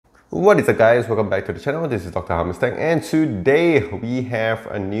What is up guys, welcome back to the channel. This is Dr. Hammerstang and today we have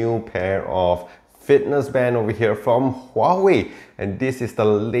a new pair of fitness band over here from Huawei, and this is the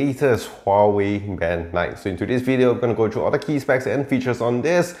latest Huawei Band 9. So in today's video, I'm going to go through all the key specs and features on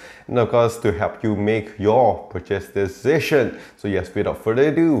this, and of course to help you make your purchase decision. So yes, without further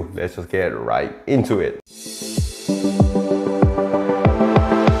ado, let's just get right into it.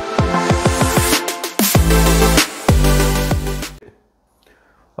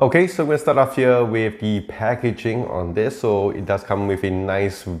 Okay, so we're going to start off here with the packaging on this. So it does come with a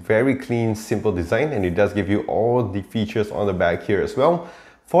nice, very clean, simple design, and it does give you all the features on the back here as well.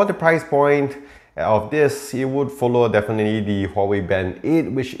 For the price point of this, it would follow definitely the Huawei Band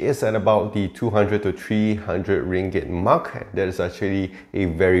 8, which is at about the 200 to 300 ringgit mark. That is actually a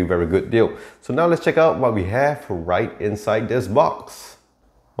very, very good deal. So now let's check out what we have right inside this box.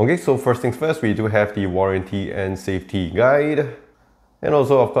 Okay, so first things first, we do have the warranty and safety guide. And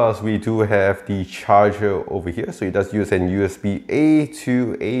also, of course, we do have the charger over here. So it does use an USB-A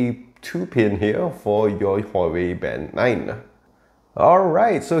to a 2-pin here for your Huawei Band 9.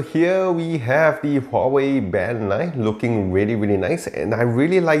 Alright, so here we have the Huawei Band 9 looking really, really nice. And I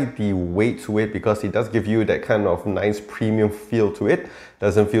really like the weight to it because it does give you that kind of nice premium feel to it.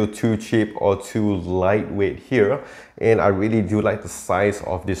 Doesn't feel too cheap or too lightweight here. And I really do like the size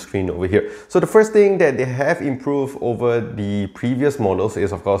of this screen over here. So the first thing that they have improved over the previous models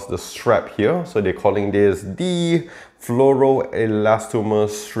is of course the strap here. So they're calling this the fluoroelastomer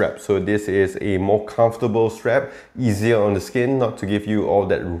strap. So this is a more comfortable strap, easier on the skin, not to give you all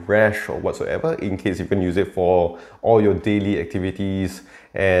that rash or whatsoever, in case you can use it for all your daily activities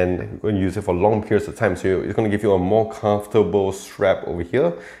and you're going to use it for long periods of time. So it's going to give you a more comfortable strap over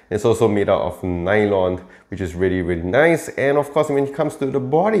here. It's also made out of nylon, which is really, really nice. And of course, when it comes to the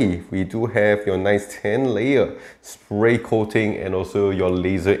body, we do have your nice 10-layer spray coating and also your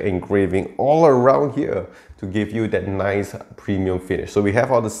laser engraving all around here to give you that nice premium finish. So we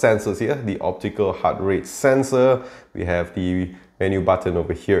have all the sensors here, the optical heart rate sensor, we have the menu button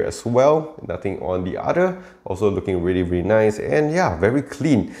over here as well, nothing on the other, also looking really, really nice, and yeah, very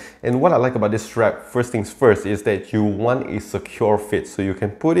clean. And what I like about this strap, first things first, is that you want a secure fit. So you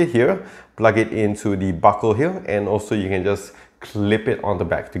can put it here, plug it into the buckle here, and also you can just clip it on the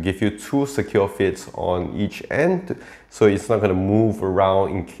back to give you 2 secure fits on each end, so it's not going to move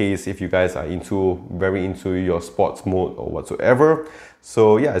around in case if you guys are very into your sports mode or whatsoever.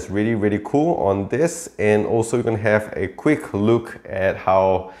 So yeah, it's really, really cool on this. And also you're going to have a quick look at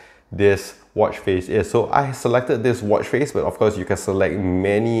how this watch face is. So I selected this watch face, but of course you can select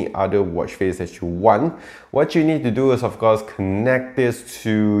many other watch face that you want. What you need to do is of course connect this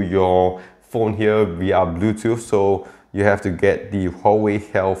to your phone here via Bluetooth. So you have to get the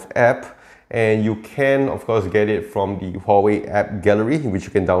Huawei Health app, and you can of course get it from the Huawei app gallery, which you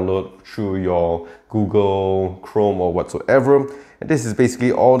can download through your Google Chrome or whatsoever. And this is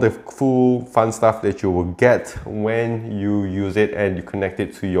basically all the cool fun stuff that you will get when you use it and you connect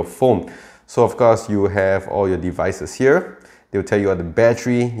it to your phone. So of course you have all your devices here. They'll tell you the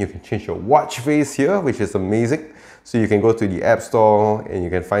battery. You can change your watch face here, which is amazing. So you can go to the App Store and you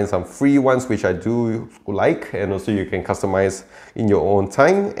can find some free ones, which I do like, and also you can customize in your own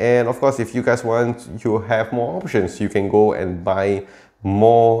time. And of course, if you guys want, you have more options. You can go and buy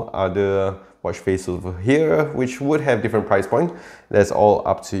more other watch faces over here, which would have different price point. That's all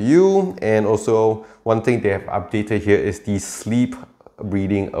up to you. And also one thing they have updated here is the sleep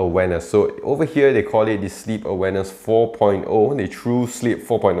breathing awareness. So over here they call it the Sleep Awareness 4.0, the True Sleep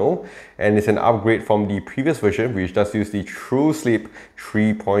 4.0, and it's an upgrade from the previous version, which does use the True Sleep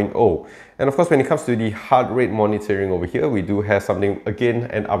 3.0. And of course, when it comes to the heart rate monitoring over here, we do have something, again,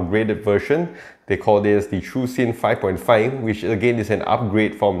 an upgraded version. They call this the TrueSyn 5.5, which again is an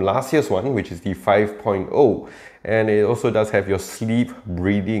upgrade from last year's one, which is the 5.0. And it also does have your sleep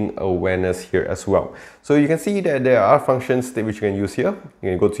breathing awareness here as well. So you can see that there are functions which you can use here.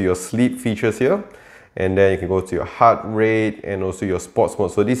 You can go to your sleep features here, and then you can go to your heart rate and also your sports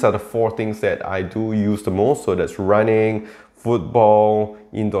mode. So these are the 4 things that I do use the most. So that's running, football,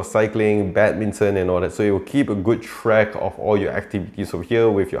 indoor cycling, badminton and all that. So it will keep a good track of all your activities over here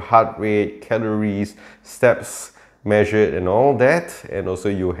with your heart rate, calories, steps measured and all that. And also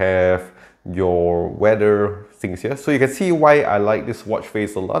you have your weather things here. So you can see why I like this watch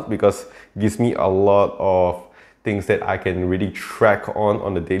face a lot, because it gives me a lot of things that I can really track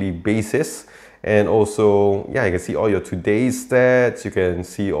on a daily basis. And also, yeah, you can see all your today's stats. You can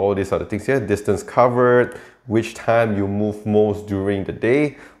see all these other things here, distance covered, which time you move most during the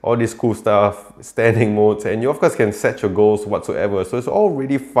day, all this cool stuff, standing modes, and you of course can set your goals whatsoever. So it's all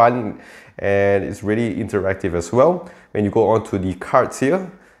really fun and it's really interactive as well. When you go on to the cards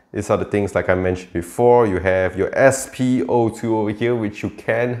here, These are the things like I mentioned before. You have your SpO2 over here, which you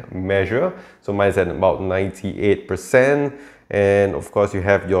can measure. So mine's at about 98%. And of course you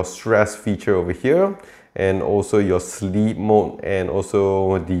have your stress feature over here, and also your sleep mode, and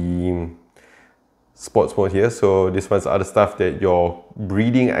also the sports mode here. So this one's other stuff that your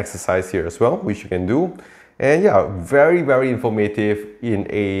breathing exercise here as well, which you can do. And yeah, very informative in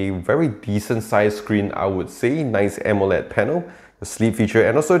a very decent size screen, I would say. Nice AMOLED panel, the sleep feature,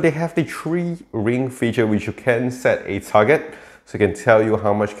 and also they have the 3-ring feature, which you can set a target. So it can tell you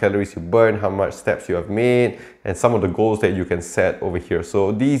how much calories you burn, how much steps you have made, and some of the goals that you can set over here.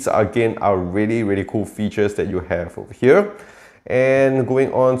 So these again are really cool features that you have over here. And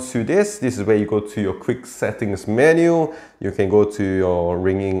going on to this is where you go to your quick settings menu. You can go to your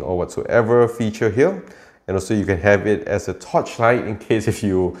ringing or whatsoever feature here. And also you can have it as a torchlight in case if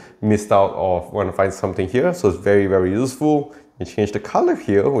you missed out or want to find something here. So it's very useful. You change the color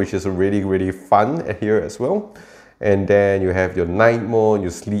here, which is really fun here as well. And then you have your night mode,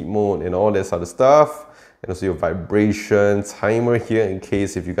 your sleep mode, and all this other stuff. And also your vibration timer here in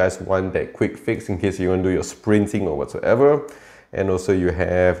case if you guys want that quick fix, in case you want to do your sprinting or whatsoever. And also you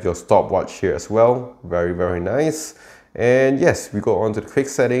have your stopwatch here as well. Very nice. And yes, we go on to the quick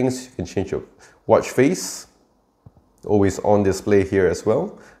settings. You can change your watch face. Always on display here as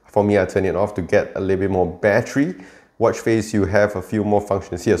well. For me, I turn it off to get a little bit more battery. Watch face, you have a few more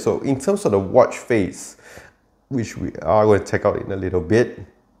functions here. So in terms of the watch face, which we are going to check out in a little bit,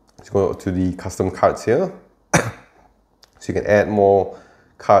 let's go to the custom cards here. So you can add more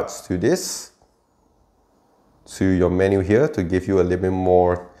cards to this, to your menu here, to give you a little bit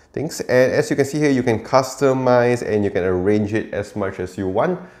more things. And as you can see here, you can customize and you can arrange it as much as you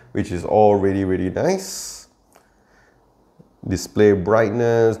want, which is all really nice. Display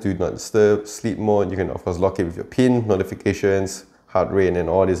brightness, do not disturb, sleep mode. You can of course lock it with your pin, notifications, heart rate, and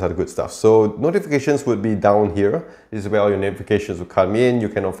all this other good stuff. So notifications would be down here. This is where all your notifications will come in. You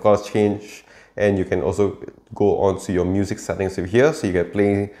can of course change, and you can also go on to your music settings over here. So you can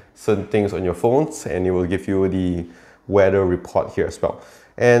play certain things on your phones and it will give you the weather report here as well.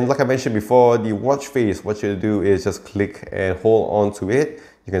 And like I mentioned before, the watch face, what you do is just click and hold on to it.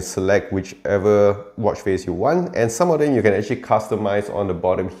 You can select whichever watch face you want, and some of them you can actually customize on the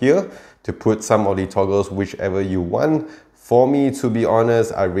bottom here to put some of the toggles whichever you want. For me, to be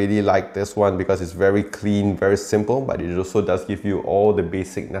honest, I really like this one because it's very clean, very simple, but it also does give you all the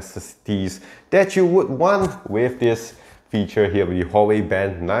basic necessities that you would want with this feature here with the Huawei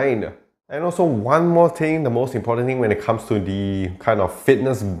Band 9. And also one more thing, the most important thing when it comes to the kind of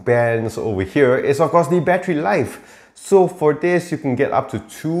fitness bands over here is of course the battery life. So for this, you can get up to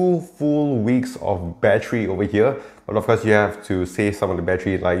 2 full weeks of battery over here. But of course, you have to save some of the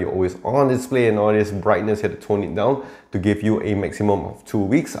battery, like you're always on display and all this brightness, you have to tone it down to give you a maximum of 2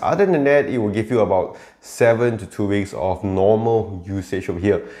 weeks. Other than that, it will give you about 7 to 2 weeks of normal usage over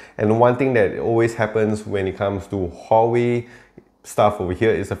here. And one thing that always happens when it comes to Huawei stuff over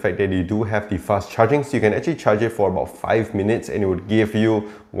here is the fact that you do have the fast charging, so you can actually charge it for about 5 minutes and it would give you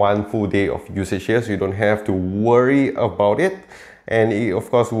 1 full day of usage here, so you don't have to worry about it. And it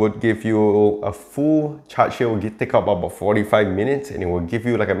of course would give you a full charge here, will take up about 45 minutes, and it will give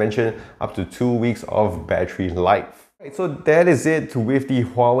you, like I mentioned, up to 2 weeks of battery life. Right, so that is it with the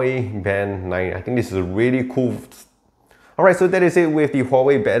Huawei Band 9. I think this is a really cool. Alright, so that is it with the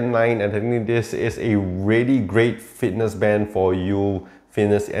Huawei Band 9, and I think this is a really great fitness band for you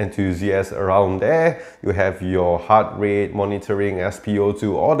fitness enthusiasts around there. You have your heart rate monitoring,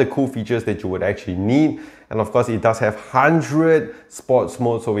 SpO2, all the cool features that you would actually need. And of course, it does have 100 sports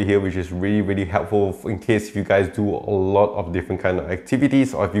modes over here, which is really helpful in case if you guys do a lot of different kind of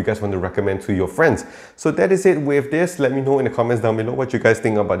activities, or if you guys want to recommend to your friends. So that is it with this. Let me know in the comments down below what you guys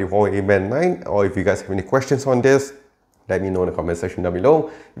think about the Huawei Band 9, or if you guys have any questions on this, let me know in the comment section down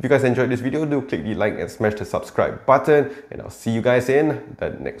below. If you guys enjoyed this video, do click the like and smash the subscribe button, and I'll see you guys in the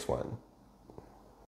next one.